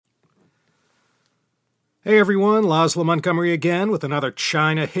Hey everyone, Laszlo Montgomery again with another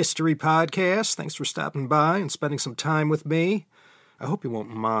China History podcast. Thanks for stopping by and spending some time with me. I hope you won't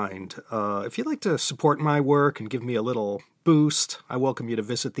mind. If you'd like to support my work and give me a little boost, I welcome you to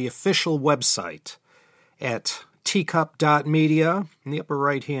visit the official website at teacup.media. In the upper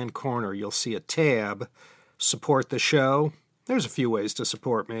right-hand corner, you'll see a tab, Support the Show. There's a few ways to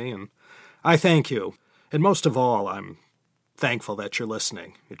support me, and I thank you. And most of all, I'm thankful that you're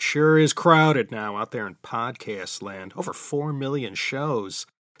listening. It sure is crowded now out there in podcast land. Over 4 million shows.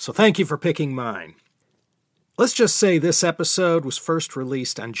 So thank you for picking mine. Let's just say this episode was first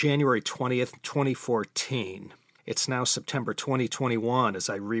released on January 20th, 2014. It's now September 2021 as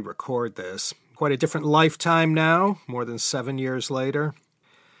I re-record this. Quite a different lifetime now, more than 7 years later.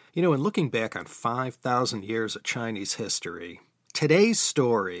 You know, in looking back on 5,000 years of Chinese history, today's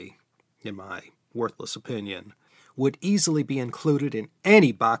story, in my worthless opinion, would easily be included in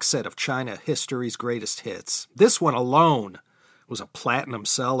any box set of China history's greatest hits. This one alone was a platinum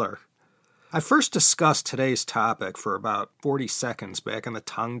seller. I first discussed today's topic for about 40 seconds back in the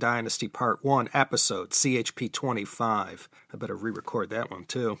Tang Dynasty Part 1 episode, CHP 25. I better re-record that one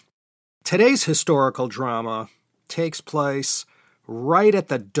too. Today's historical drama takes place right at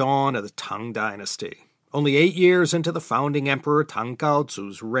the dawn of the Tang Dynasty, only 8 years into the founding Emperor Tang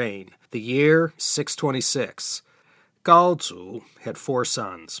Gaozu's reign, the year 626. Gaozu had 4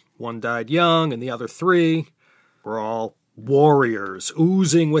 sons. One died young, and the other 3 were all warriors,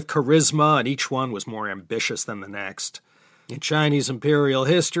 oozing with charisma, and each one was more ambitious than the next. In Chinese imperial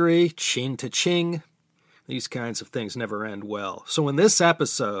history, Qin to Qing, these kinds of things never end well. So in this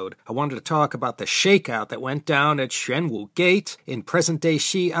episode, I wanted to talk about the shakeout that went down at Xuanwu Gate in present-day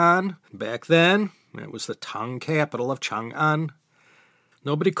Xi'an. Back then, it was the Tang capital of Chang'an.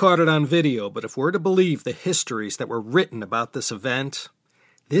 Nobody caught it on video, but if we're to believe the histories that were written about this event,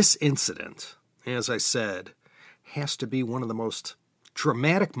 this incident, as I said, has to be one of the most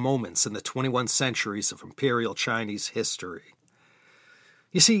dramatic moments in the 21 centuries of imperial Chinese history.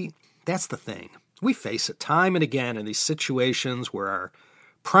 You see, that's the thing. We face it time and again in these situations where our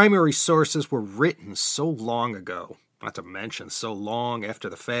primary sources were written so long ago, not to mention so long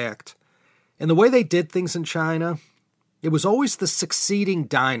after the fact. And the way they did things in China, it was always the succeeding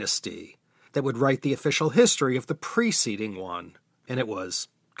dynasty that would write the official history of the preceding one, and it was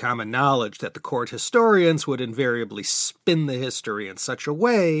common knowledge that the court historians would invariably spin the history in such a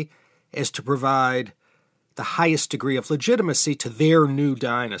way as to provide the highest degree of legitimacy to their new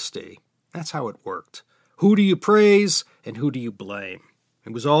dynasty. That's how it worked. Who do you praise and who do you blame?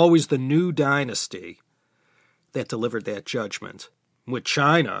 It was always the new dynasty that delivered that judgment. With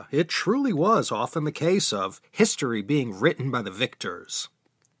China, it truly was often the case of history being written by the victors.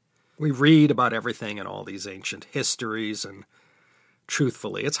 We read about everything in all these ancient histories, and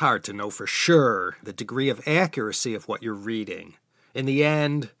truthfully, it's hard to know for sure the degree of accuracy of what you're reading. In the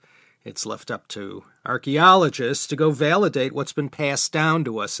end, it's left up to archaeologists to go validate what's been passed down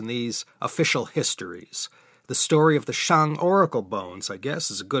to us in these official histories. The story of the Shang oracle bones, I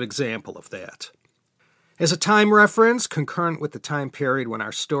guess, is a good example of that. As a time reference, concurrent with the time period when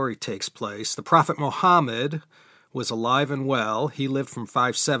our story takes place, the Prophet Muhammad was alive and well. He lived from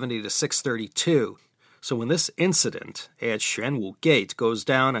 570 to 632. So when this incident at Xuanwu Gate goes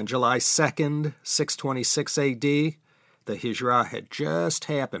down on July 2nd, 626 AD, the Hijrah had just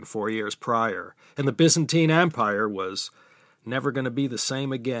happened 4 years prior, and the Byzantine Empire was never going to be the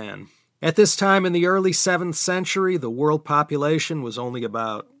same again. At this time in the early 7th century, the world population was only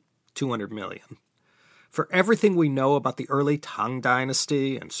about 200 million. For everything we know about the early Tang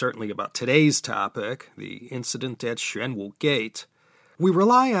Dynasty, and certainly about today's topic, the incident at Xuanwu Gate, we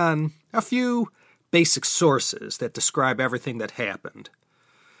rely on a few basic sources that describe everything that happened.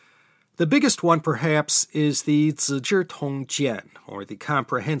 The biggest one, perhaps, is the Zizhi Tongjian, or the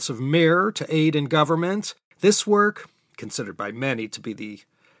Comprehensive Mirror to Aid in Government. This work, considered by many to be the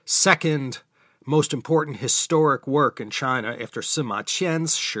second most important historic work in China after Sima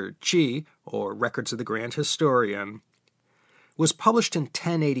Qian's Shi Ji, or Records of the Grand Historian, was published in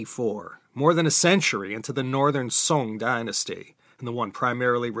 1084, more than a century into the Northern Song dynasty, and the one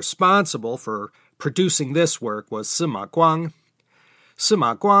primarily responsible for producing this work was Sima Guang.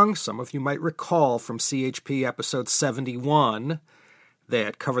 Sima Guang, some of you might recall from CHP episode 71,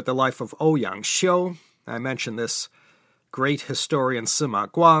 that covered the life of Ouyang Xiu. I mentioned this great historian Sima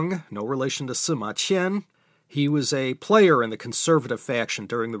Guang, no relation to Sima Qian. He was a player in the conservative faction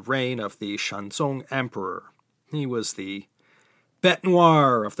during the reign of the Shanzong Emperor. He was the bête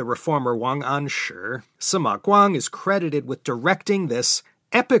noire of the reformer Wang Anshi. Sima Guang is credited with directing this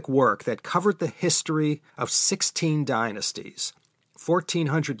epic work that covered the history of 16 dynasties,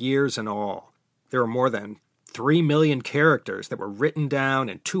 1,400 years in all. There are more than 3 million characters that were written down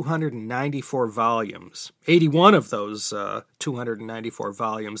in 294 volumes. 81 of those 294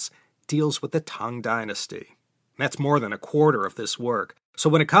 volumes deals with the Tang Dynasty. That's more than a quarter of this work. So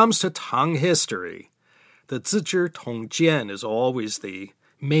when it comes to Tang history, the Zizhi Tongjian is always the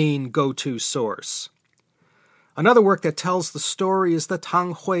main go-to source. Another work that tells the story is the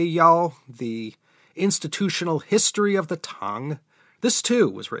Tang Hui Yao, the institutional history of the Tang. This, too,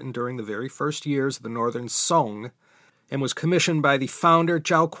 was written during the very first years of the Northern Song and was commissioned by the founder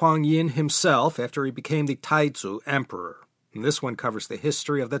Zhao Kuangyin himself after he became the Taizu Emperor. And this one covers the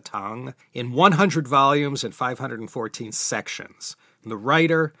history of the Tang in 100 volumes and 514 sections. And the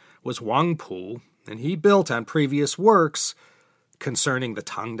writer was Wang Pu, and he built on previous works concerning the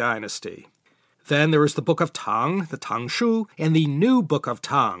Tang Dynasty. Then there is the Book of Tang, the Tang Shu, and the New Book of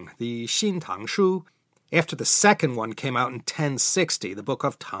Tang, the Xin Tang Shu. After the second one came out in 1060, the Book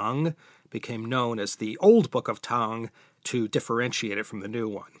of Tang became known as the Old Book of Tang to differentiate it from the new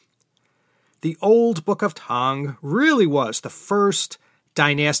one. The Old Book of Tang really was the first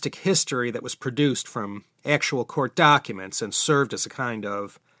dynastic history that was produced from actual court documents and served as a kind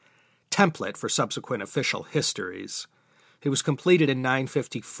of template for subsequent official histories. It was completed in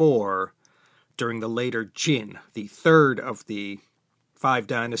 954 during the later Jin, the third of the 5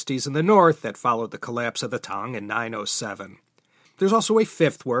 dynasties in the north that followed the collapse of the Tang in 907. There's also a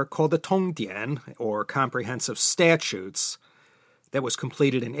fifth work called the Tongdian, or Comprehensive Statutes, that was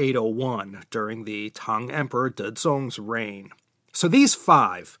completed in 801 during the Tang Emperor Dezong's reign. So these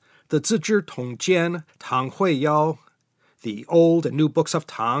 5, the Zizhi Tongjian, Tang Hui Yao, the Old and New Books of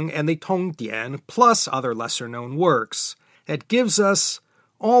Tang, and the Tongdian, plus other lesser-known works, that gives us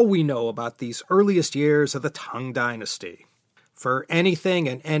all we know about these earliest years of the Tang Dynasty. For anything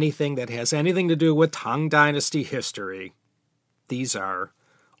and anything that has anything to do with Tang Dynasty history, these are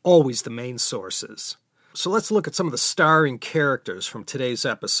always the main sources. So let's look at some of the starring characters from today's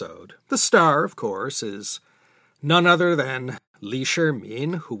episode. The star, of course, is none other than Li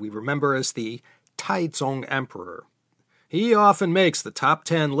Shimin, who we remember as the Taizong Emperor. He often makes the top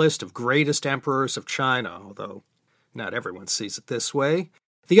 10 list of greatest emperors of China, although not everyone sees it this way.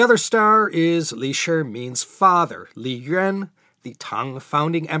 The other star is Li Shimin's father, Li Yuan, the Tang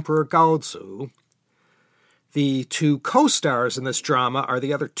founding emperor Gaozu. The 2 co-stars in this drama are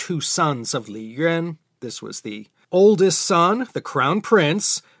the other 2 sons of Li Yuan. This was the oldest son, the crown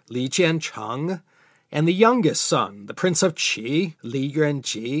prince, Li Jiancheng, and the youngest son, the prince of Qi, Li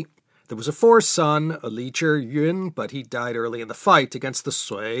Yuanji. There was a 4th son, Li Zhiyun, but he died early in the fight against the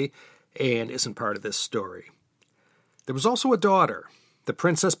Sui and isn't part of this story. There was also a daughter, the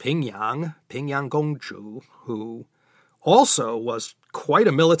Princess Pingyang Gongzhu, who also was quite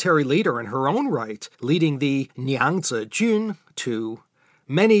a military leader in her own right, leading the Niangzi Jun to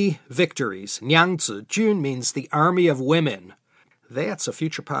many victories. Niangzi Jun means the army of women. That's a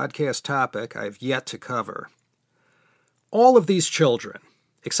future podcast topic I've yet to cover. All of these children,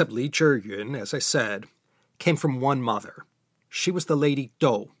 except Li Zhiyun, as I said, came from one mother. She was the Lady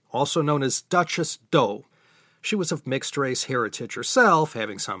Dou, also known as Duchess Dou. She was of mixed-race heritage herself,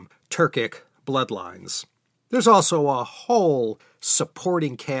 having some Turkic bloodlines. There's also a whole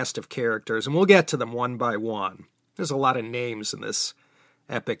supporting cast of characters, and we'll get to them one by one. There's a lot of names in this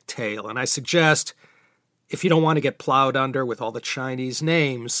epic tale, and I suggest, if you don't want to get plowed under with all the Chinese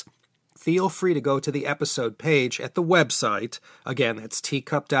names, feel free to go to the episode page at the website. Again, that's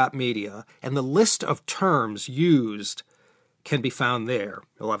teacup.media, and the list of terms used can be found there.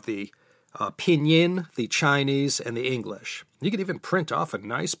 You'll have the Pinyin, the Chinese, and the English. You can even print off a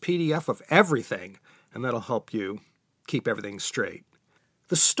nice PDF of everything, and that'll help you keep everything straight.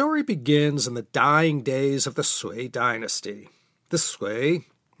 The story begins in the dying days of the Sui dynasty. The Sui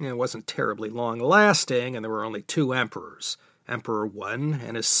wasn't terribly long-lasting, and there were only 2 emperors, Emperor Wen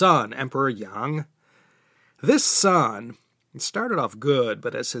and his son, Emperor Yang. This son started off good,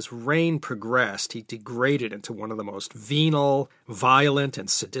 but as his reign progressed, he degraded into one of the most venal, violent, and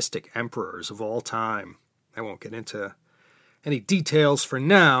sadistic emperors of all time. I won't get into any details for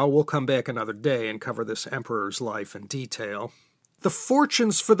now. We'll come back another day and cover this emperor's life in detail. The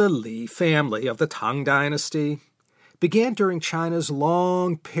fortunes for the Li family of the Tang Dynasty began during China's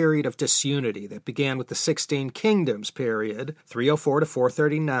long period of disunity that began with the 16 Kingdoms period, 304 to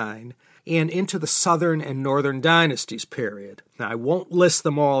 439, and into the Southern and Northern Dynasties period. Now, I won't list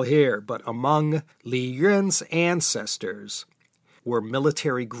them all here, but among Li Yuan's ancestors were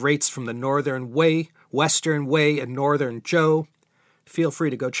military greats from the Northern Wei, Western Wei, and Northern Zhou. Feel free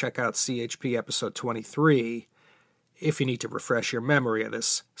to go check out CHP episode 23 if you need to refresh your memory of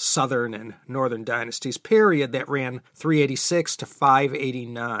this Southern and Northern Dynasties period that ran 386 to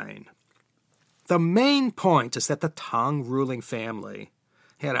 589. The main point is that the Tang ruling family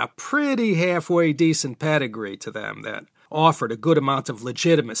had a pretty halfway decent pedigree to them that offered a good amount of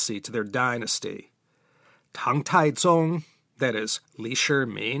legitimacy to their dynasty. Tang Taizong, that is, Li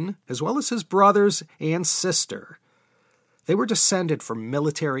Shimin, as well as his brothers and sister, they were descended from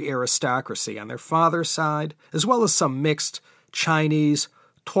military aristocracy on their father's side, as well as some mixed Chinese,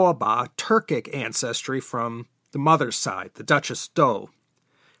 Toba, Turkic ancestry from the mother's side, the Duchess Do.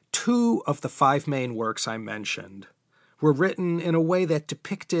 2 of the 5 main works I mentioned were written in a way that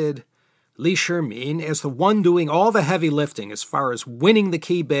depicted Li Shimin as the one doing all the heavy lifting as far as winning the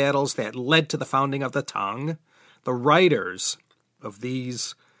key battles that led to the founding of the Tang. The writers of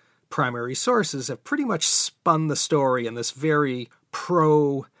these primary sources have pretty much spun the story in this very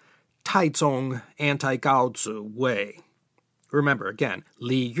pro-Taizong, anti-Gaozu way. Remember, again,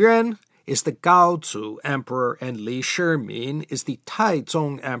 Li Yuan is the Gaozu emperor and Li Shimin is the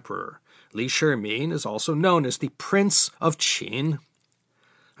Taizong emperor. Li Shimin is also known as the Prince of Qin.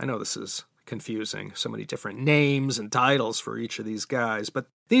 I know this is confusing, so many different names and titles for each of these guys, but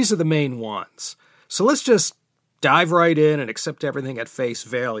these are the main ones. So let's just dive right in and accept everything at face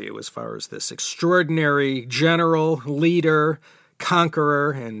value as far as this extraordinary general, leader,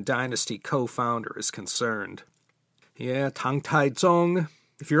 conqueror, and dynasty co-founder is concerned. Yeah, Tang Taizong.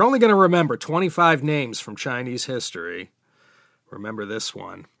 If you're only going to remember 25 names from Chinese history, remember this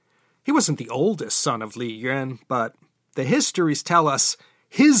one. He wasn't the oldest son of Li Yuan, but the histories tell us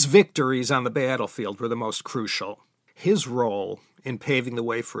his victories on the battlefield were the most crucial. His role in paving the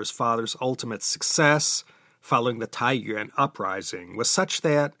way for his father's ultimate success following the Taiyuan uprising was such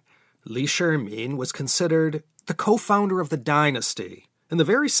that Li Shimin was considered the co-founder of the dynasty, in the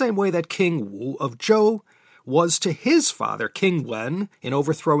very same way that King Wu of Zhou was to his father, King Wen, in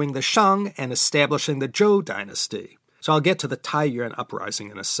overthrowing the Shang and establishing the Zhou dynasty. So I'll get to the Taiyuan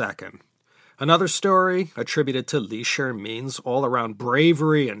uprising in a second. Another story attributed to Li Shimin's all-around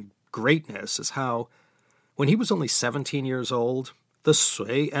bravery and greatness is how, when he was only 17 years old, the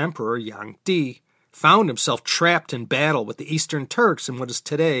Sui Emperor Yang Di found himself trapped in battle with the Eastern Turks in what is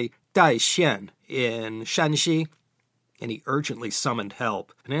today Daxian in Shanxi, and he urgently summoned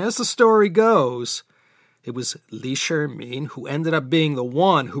help. And as the story goes, it was Li Shimin who ended up being the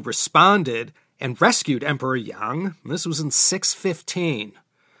one who responded and rescued Emperor Yang. This was in 615.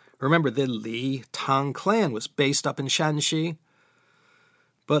 Remember, the Li Tang clan was based up in Shanxi.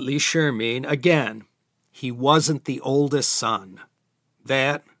 But Li Shimin, again, he wasn't the oldest son.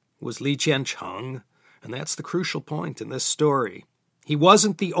 That was Li Jiancheng, and that's the crucial point in this story. He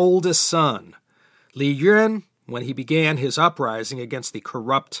wasn't the oldest son. Li Yuan, when he began his uprising against the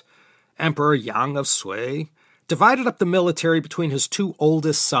corrupt Emperor Yang of Sui, divided up the military between his 2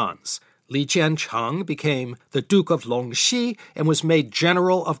 oldest sons. Li Jiancheng became the Duke of Longxi and was made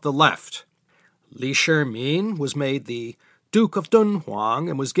General of the Left. Li Shimin was made the Duke of Dunhuang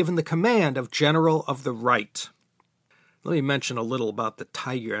and was given the command of General of the Right. Let me mention a little about the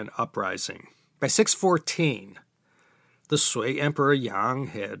Taiyuan uprising. By 614, the Sui Emperor Yang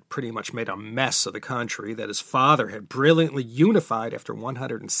had pretty much made a mess of the country that his father had brilliantly unified after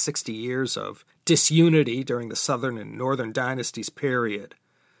 160 years of disunity during the Southern and Northern Dynasties period.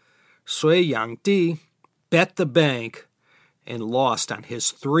 Sui Yangdi bet the bank and lost on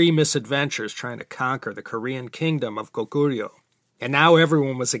his 3 misadventures trying to conquer the Korean kingdom of Goguryeo. And now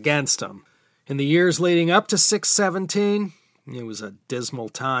everyone was against him. In the years leading up to 617, it was a dismal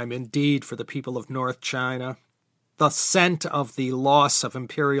time indeed for the people of North China. The scent of the loss of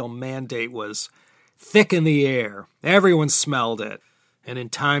imperial mandate was thick in the air. Everyone smelled it. And in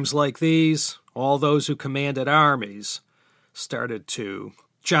times like these, all those who commanded armies started to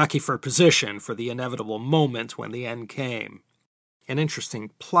jockey for position for the inevitable moment when the end came. An interesting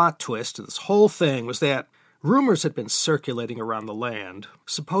plot twist to this whole thing was that rumors had been circulating around the land,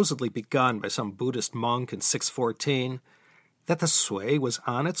 supposedly begun by some Buddhist monk in 614, that the Sui was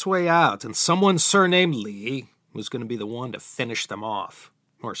on its way out and someone surnamed Li was going to be the one to finish them off,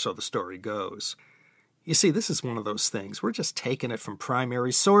 or so the story goes. You see, this is one of those things. We're just taking it from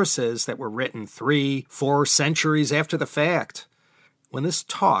primary sources that were written 3-4 centuries after the fact. When this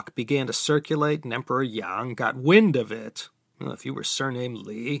talk began to circulate and Emperor Yang got wind of it, well, if you were surnamed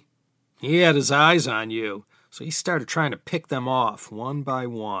Li, he had his eyes on you, so he started trying to pick them off one by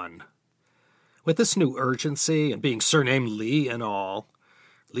one. With this new urgency and being surnamed Li and all,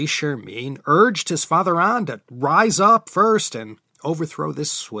 Li Shimin urged his father on to rise up first and overthrow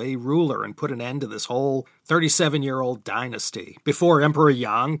this Sui ruler and put an end to this whole 37-year-old dynasty before Emperor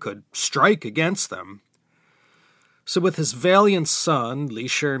Yang could strike against them. So with his valiant son, Li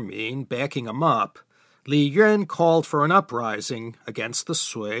Shimin, backing him up, Li Yuan called for an uprising against the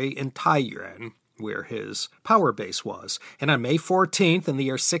Sui in Taiyuan, where his power base was, and on May 14th in the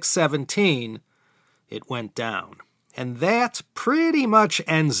year 617, it went down. And that pretty much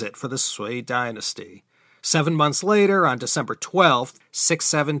ends it for the Sui dynasty. 7 months later, on December 12th,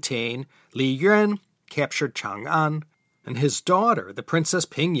 617, Li Yuan captured Chang'an, and his daughter, the Princess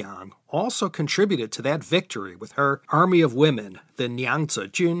Pingyang, also contributed to that victory with her army of women, the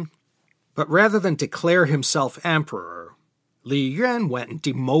Niangzi Jun. But rather than declare himself emperor, Li Yuan went and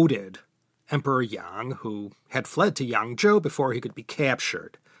demoted Emperor Yang, who had fled to Yangzhou before he could be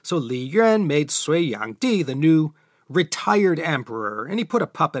captured. So Li Yuan made Sui Yangdi the new retired emperor, and he put a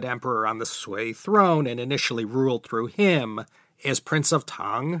puppet emperor on the Sui throne and initially ruled through him as Prince of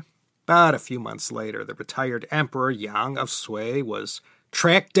Tang. But a few months later, the retired Emperor Yang of Sui was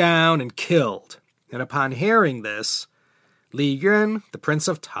tracked down and killed. And upon hearing this, Li Yuan, the Prince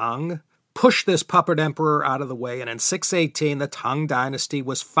of Tang, pushed this puppet emperor out of the way, and in 618 the Tang dynasty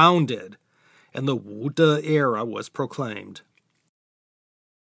was founded, and the Wu De era was proclaimed.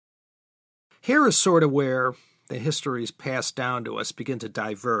 Here is sort of where the histories passed down to us begin to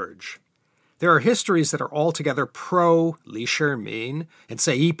diverge. There are histories that are altogether pro-Li Shimin and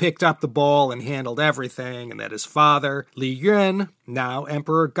say he picked up the ball and handled everything, and that his father, Li Yuan, now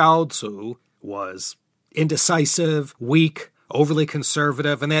Emperor Gaozu, was indecisive, weak, overly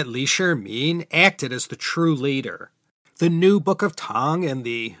conservative, and that Li Shimin acted as the true leader. The New Book of Tang and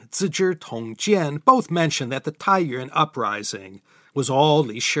the Zizhi Tongjian both mention that the Taiyuan uprising was all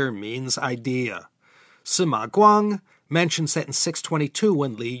Li Shimin's idea. Sima Guang mentions that in 622,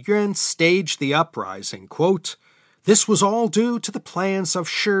 when Li Yuan staged the uprising, quote, "This was all due to the plans of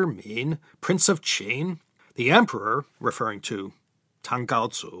Shimin, Prince of Qin. The emperor," referring to Tang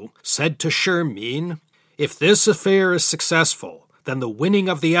Gaozu, "said to Shimin, 'If this affair is successful, then the winning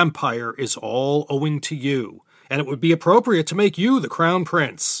of the empire is all owing to you, and it would be appropriate to make you the crown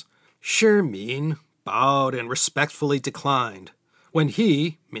prince.' Shimin bowed and respectfully declined. When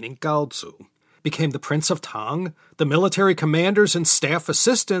he, meaning Gaozu, became the Prince of Tang, the military commanders and staff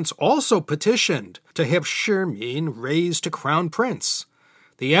assistants also petitioned to have Shimin raised to crown prince.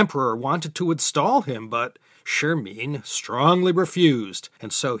 The emperor wanted to install him, but Shimin strongly refused,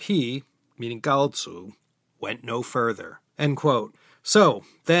 and so he, meaning Gaozu, went no further." End quote. So,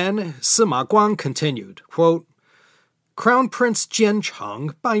 then Sima Guang continued, quote, "Crown Prince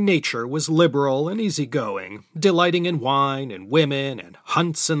Jiancheng by nature was liberal and easygoing, delighting in wine and women and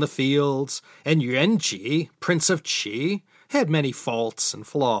hunts in the fields, and Yuanji, Prince of Qi, had many faults and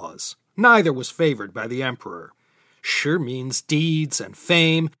flaws. Neither was favored by the emperor. Shimin's deeds and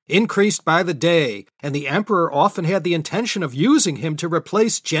fame increased by the day, and the emperor often had the intention of using him to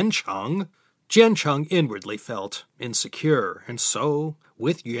replace Jiancheng. Jiancheng inwardly felt insecure, and so,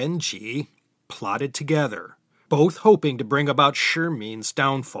 with Yuanji, plotted together, both hoping to bring about Shimin's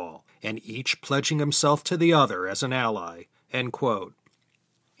downfall, and each pledging himself to the other as an ally." End quote.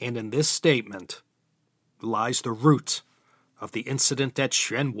 And in this statement lies the root of the incident at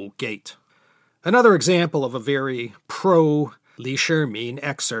Xuanwu Gate. Another example of a very pro-Li Shimin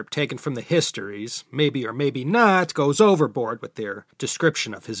excerpt taken from the histories, maybe or maybe not, goes overboard with their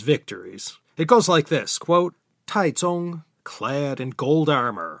description of his victories. It goes like this, quote, "Taizong, clad in gold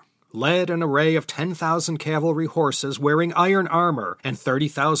armor, led an array of 10,000 cavalry horses wearing iron armor and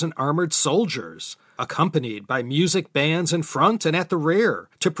 30,000 armored soldiers, accompanied by music bands in front and at the rear,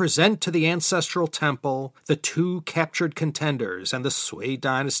 to present to the ancestral temple the 2 captured contenders and the Sui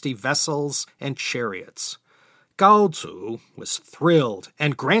dynasty vessels and chariots. Gaozu was thrilled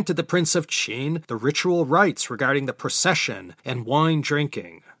and granted the Prince of Qin the ritual rites regarding the procession and wine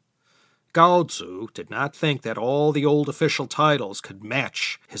drinking. Gaozu did not think that all the old official titles could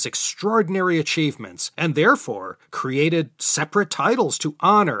match his extraordinary achievements, and therefore created separate titles to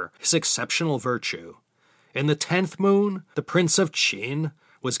honor his exceptional virtue. In the 10th moon, the Prince of Qin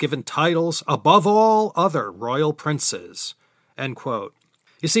was given titles above all other royal princes." End quote.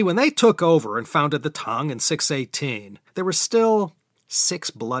 You see, when they took over and founded the Tang in 618, there were still 6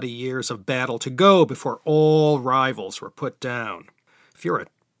 bloody years of battle to go before all rivals were put down. If you're a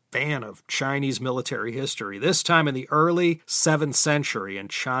fan of Chinese military history, this time in the early 7th century in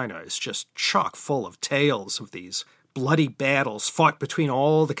China is just chock full of tales of these bloody battles fought between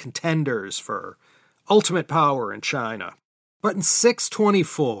all the contenders for ultimate power in China. But in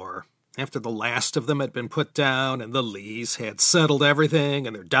 624, after the last of them had been put down and the Lis had settled everything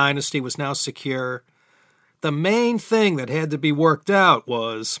and their dynasty was now secure, the main thing that had to be worked out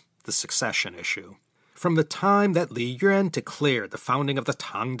was the succession issue. From the time that Li Yuan declared the founding of the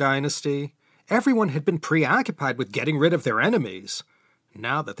Tang dynasty, everyone had been preoccupied with getting rid of their enemies.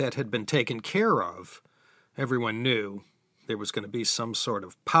 Now that that had been taken care of, Everyone knew there was going to be some sort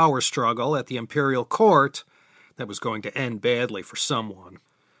of power struggle at the imperial court that was going to end badly for someone.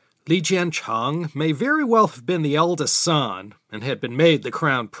 Li Jiancheng may very well have been the eldest son and had been made the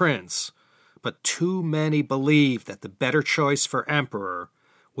crown prince, but too many believed that the better choice for emperor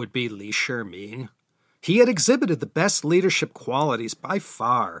would be Li Shiming. He had exhibited the best leadership qualities by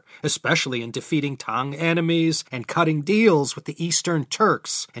far, especially in defeating Tang enemies and cutting deals with the Eastern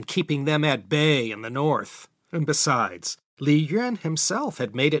Turks and keeping them at bay in the north. And besides, Li Yuan himself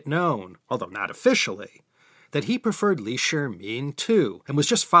had made it known, although not officially, that he preferred Li Shiming too, and was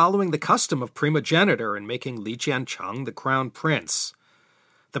just following the custom of primogeniture and making Li Jiancheng the crown prince.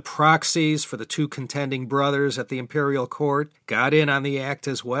 The proxies for the two contending brothers at the imperial court got in on the act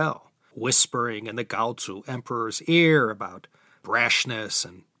as well, whispering in the Gaozu emperor's ear about brashness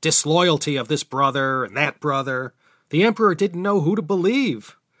and disloyalty of this brother and that brother. The emperor didn't know who to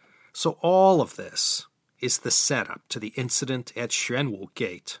believe. So all of this is the setup to the incident at Xuanwu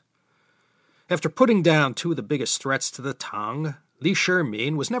Gate. After putting down two of the biggest threats to the Tang, Li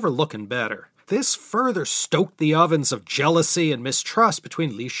Shiming was never looking better. This further stoked the ovens of jealousy and mistrust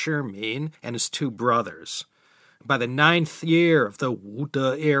between Li Shiming and his two brothers. By the 9th year of the Wu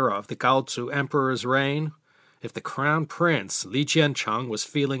De era of the Gaozu emperor's reign, if the crown prince Li Jiancheng was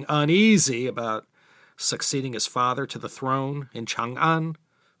feeling uneasy about succeeding his father to the throne in Chang'an,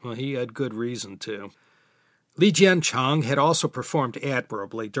 well, he had good reason to. Li Jiancheng had also performed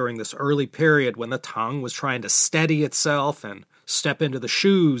admirably during this early period when the Tang was trying to steady itself and step into the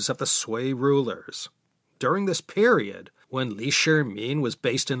shoes of the Sui rulers. During this period, when Li Shiming was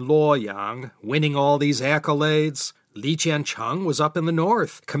based in Luoyang, winning all these accolades, Li Jiancheng was up in the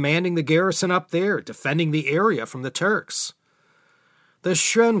north, commanding the garrison up there, defending the area from the Turks. The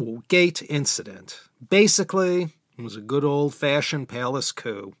Xuanwu Gate incident basically was a good old-fashioned palace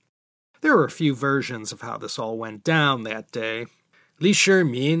coup. There are a few versions of how this all went down that day. Li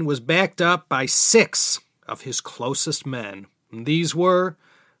Shiming was backed up by 6 of his closest men. These were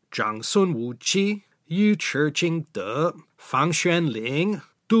Zhang Sunwu, Yu Chijingde, Fang Xuanling,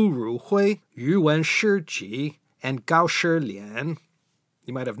 Du Ruhui, Yu Wenshiji, and Gao Shilian.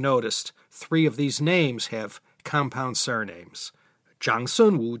 You might have noticed 3 of these names have compound surnames. Zhang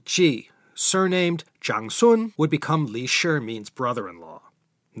Sunwu, surnamed Zhang Sun, would become Li Shiming's brother-in-law.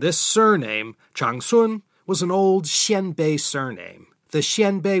 This surname, Zhang Sun, was an old Xianbei surname. The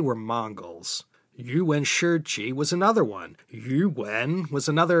Xianbei were Mongols. Yu Wenshiji was another one. Yu Wen was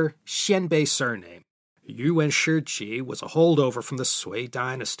another Xianbei surname. Yu Wenshiji was a holdover from the Sui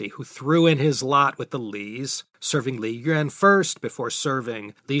dynasty who threw in his lot with the Lis, serving Li Yuan first before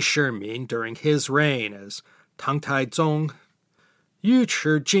serving Li Shiming during his reign as Tang Taizong. Yu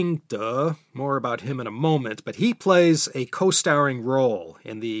Chijingde, more about him in a moment, but he plays a co-starring role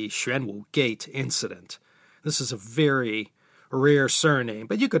in the Xuanwu Gate incident. This is a very rare surname,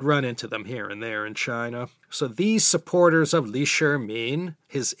 but you could run into them here and there in China. So these supporters of Li Shiming,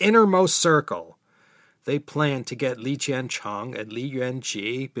 his innermost circle, they planned to get Li Jiancheng and Li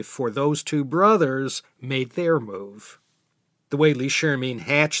Yuanji before those two brothers made their move. The way Li Shiming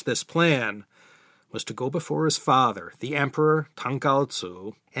hatched this plan was to go before his father, the emperor Tang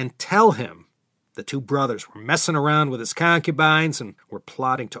Gaozu, and tell him the two brothers were messing around with his concubines and were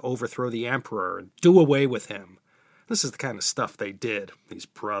plotting to overthrow the emperor and do away with him. This is the kind of stuff they did, these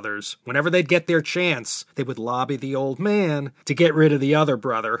brothers. Whenever they'd get their chance, they would lobby the old man to get rid of the other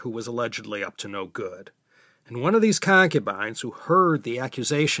brother who was allegedly up to no good. And one of these concubines who heard the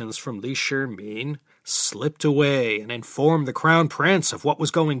accusations from Li Shiming slipped away and informed the crown prince of what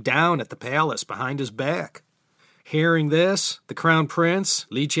was going down at the palace behind his back. Hearing this, the crown prince,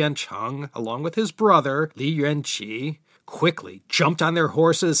 Li Jiancheng, along with his brother, Li Yuanji, quickly jumped on their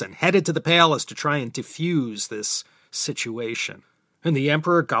horses and headed to the palace to try and defuse this situation. And the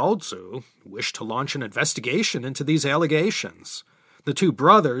Emperor Gaozu wished to launch an investigation into these allegations. The two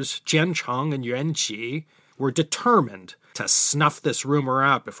brothers, Jiancheng and Yuanji, were determined to snuff this rumor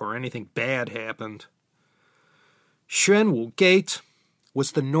out before anything bad happened. Xuanwu Gate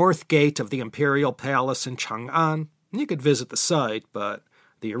was the north gate of the imperial palace in Chang'an. You could visit the site, but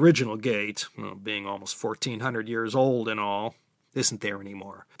the original gate, being almost 1,400 years old and all, isn't there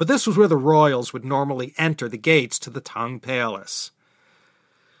anymore. But this was where the royals would normally enter the gates to the Tang Palace.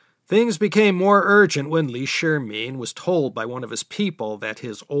 Things became more urgent when Li Shiming was told by one of his people that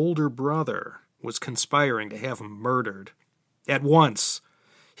his older brother was conspiring to have him murdered. At once,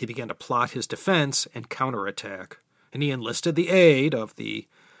 he began to plot his defense and counterattack, and he enlisted the aid of the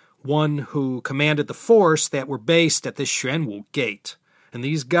one who commanded the force that were based at the Xuanwu Gate. And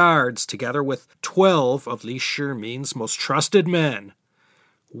these guards, together with 12 of Li Shiming's most trusted men,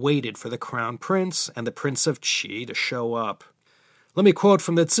 waited for the crown prince and the Prince of Qi to show up. Let me quote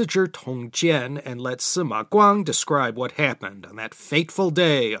from the Zizhi Tongjian and let Sima Guang describe what happened on that fateful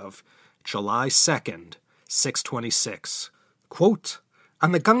day of July 2nd, 626. Quote,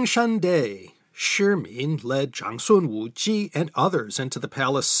 on the Gangshan day, Shi Min led Xuanwu Ji and others into the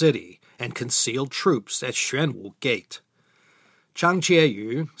palace city and concealed troops at Xuanwu Gate. Zhang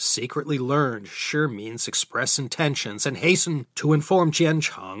Jieyu secretly learned Shi Min's express intentions and hastened to inform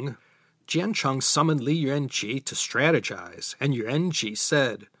Jiancheng. Jiancheng summoned Li Yuanji to strategize, and Yuanji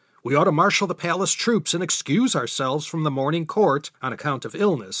said, we ought to marshal the palace troops and excuse ourselves from the morning court on account of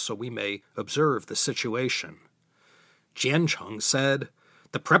illness so we may observe the situation. Jiancheng said,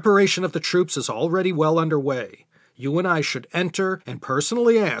 the preparation of the troops is already well underway. You and I should enter and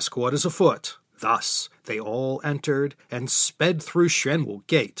personally ask what is afoot. Thus, they all entered and sped through Xuanwu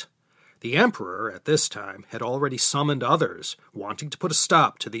Gate. The emperor, at this time, had already summoned others, wanting to put a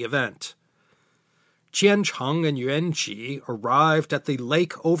stop to the event. Jiancheng and Yuanji arrived at the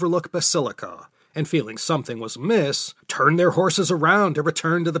Lake Overlook Basilica, and feeling something was amiss, turned their horses around to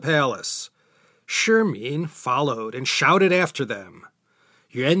return to the palace. Shi Min followed and shouted after them.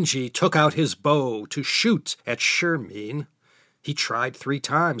 Yuanji took out his bow to shoot at Shi Min. He tried 3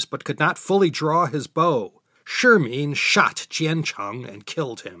 times, but could not fully draw his bow. Shi Min shot Jiancheng and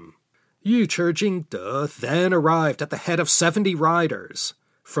killed him. Yu Jingde then arrived at the head of 70 riders.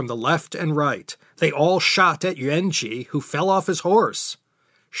 From the left and right, they all shot at Yuanji, who fell off his horse.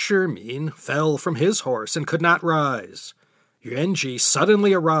 Shi Min fell from his horse and could not rise. Yuanji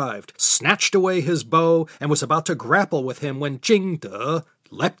suddenly arrived, snatched away his bow, and was about to grapple with him when Jingde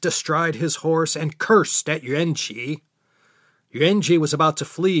leapt astride his horse and cursed at Yuanji. Yuanji was about to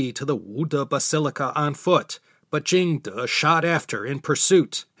flee to the Wude Basilica on foot, but Jingde shot after in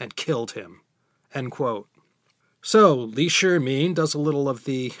pursuit and killed him. End quote. So, Li Shi Min does a little of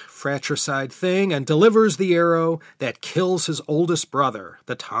the fratricide thing and delivers the arrow that kills his oldest brother,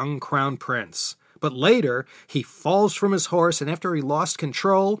 the Tang Crown Prince. But later, he falls from his horse, and after he lost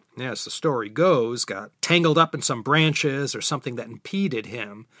control, as the story goes, got tangled up in some branches or something that impeded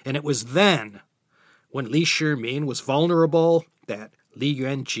him, and it was then, when Li Shi Min was vulnerable, that Li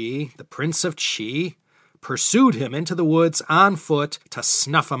Yuanji, the Prince of Qi, pursued him into the woods on foot to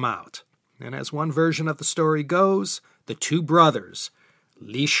snuff him out. And as one version of the story goes, the 2 brothers,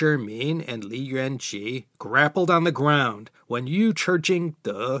 Li Shi Min and Li Yuanji, grappled on the ground when Yu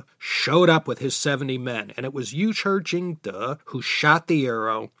Jingde showed up with his 70 men, and it was Yu Jingde who shot the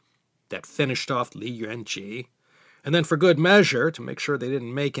arrow that finished off Li Yuanji. And then for good measure, to make sure they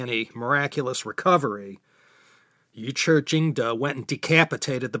didn't make any miraculous recovery, Yu Jingde went and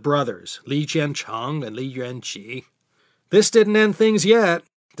decapitated the brothers, Li Jiancheng and Li Yuanji. This didn't end things yet.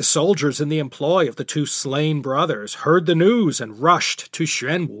 The soldiers in the employ of the 2 slain brothers heard the news and rushed to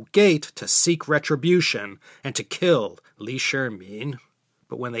Xuanwu Gate to seek retribution and to kill Li Shi Min.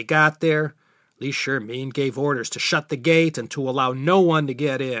 But when they got there, Li Shi Min gave orders to shut the gate and to allow no one to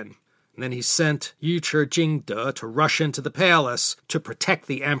get in. And then he sent Yu Jingde to rush into the palace to protect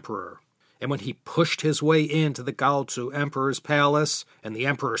the emperor. And when he pushed his way into the Gaozu emperor's palace, and the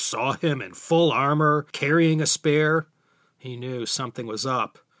emperor saw him in full armor, carrying a spear, he knew something was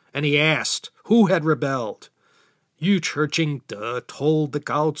up, and he asked who had rebelled. Yu Jingde told the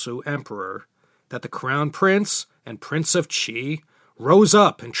Gaozu emperor that the crown prince and Prince of Qi rose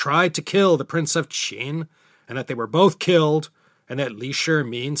up and tried to kill the Prince of Qin, and that they were both killed, and that Li Shi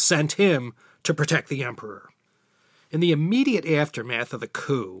Min sent him to protect the emperor. In the immediate aftermath of the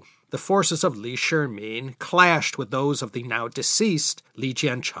coup, the forces of Li Shi Min clashed with those of the now deceased Li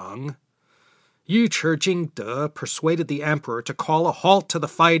Jiancheng. Yu Jingde persuaded the emperor to call a halt to the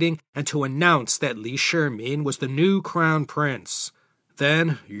fighting and to announce that Li Shi Min was the new crown prince.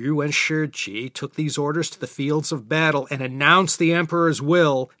 Then Yu and Shiji took these orders to the fields of battle and announced the emperor's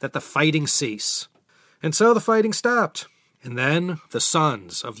will that the fighting cease. And so the fighting stopped. And then the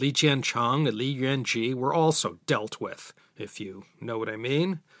sons of Li Jiancheng and Li Yuanji were also dealt with, if you know what I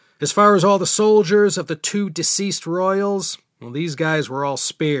mean. As far as all the soldiers of the 2 deceased royals, well, these guys were all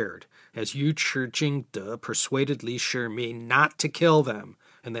spared, as Yu Jingde persuaded Li Shi Min not to kill them,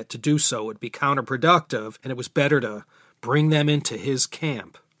 and that to do so would be counterproductive, and it was better to bring them into his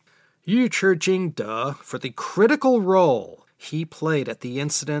camp. Yu Jingde, for the critical role he played at the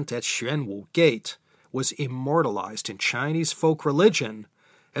incident at Xuanwu Gate, was immortalized in Chinese folk religion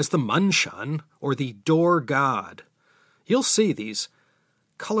as the Menshan, or the door god. You'll see these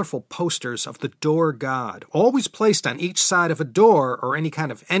colorful posters of the door god, always placed on each side of a door or any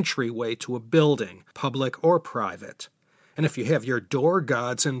kind of entryway to a building, public or private. And if you have your door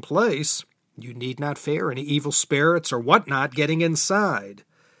gods in place, you need not fear any evil spirits or whatnot getting inside.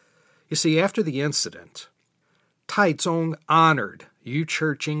 You see, after the incident, Taizong honored Yu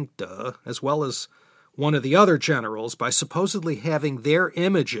Chijingde as well as one of the other generals by supposedly having their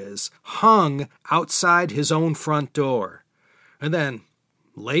images hung outside his own front door. And then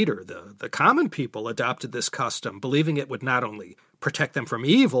later, the common people adopted this custom, believing it would not only protect them from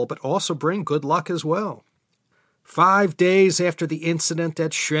evil, but also bring good luck as well. 5 days after the incident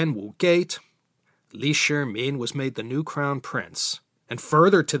at Xuanwu Gate, Li Shimin was made the new crown prince. And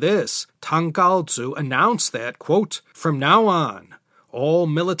further to this, Tang Gaozu announced that, quote, "From now on, all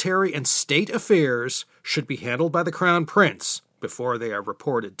military and state affairs should be handled by the crown prince before they are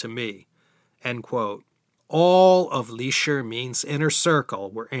reported to me." End quote. All of Li Shimin's inner circle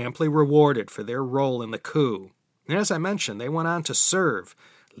were amply rewarded for their role in the coup. And as I mentioned, they went on to serve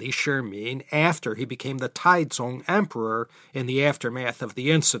Li Shimin after he became the Taizong emperor in the aftermath of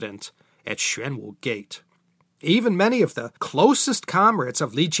the incident at Xuanwu Gate. Even many of the closest comrades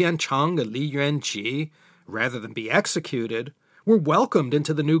of Li Jiancheng and Li Yuanji, rather than be executed, were welcomed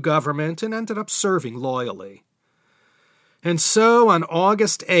into the new government and ended up serving loyally. And so on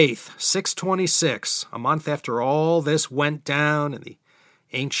August 8th, 626, a month after all this went down in the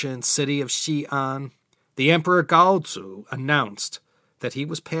ancient city of Xi'an, the Emperor Gaozu announced that he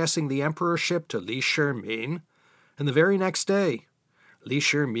was passing the emperorship to Li Shimin, and the very next day, Li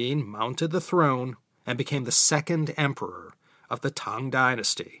Shimin mounted the throne and became the second emperor of the Tang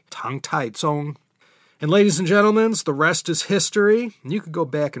dynasty, Tang Taizong. And ladies and gentlemen, the rest is history. You could go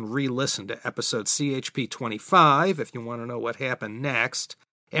back and re-listen to episode CHP 25 if you want to know what happened next.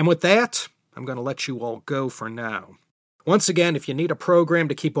 And with that, I'm going to let you all go for now. Once again, if you need a program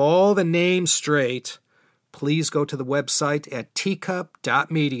to keep all the names straight, please go to the website at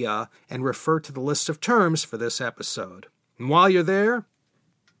teacup.media and refer to the list of terms for this episode. And while you're there,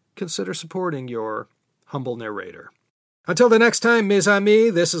 consider supporting your humble narrator. Until the next time, mes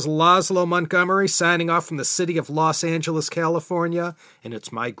amis, this is Laszlo Montgomery signing off from the city of Los Angeles, California, and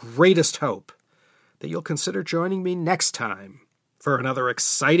it's my greatest hope that you'll consider joining me next time for another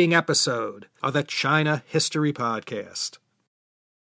exciting episode of the China History Podcast.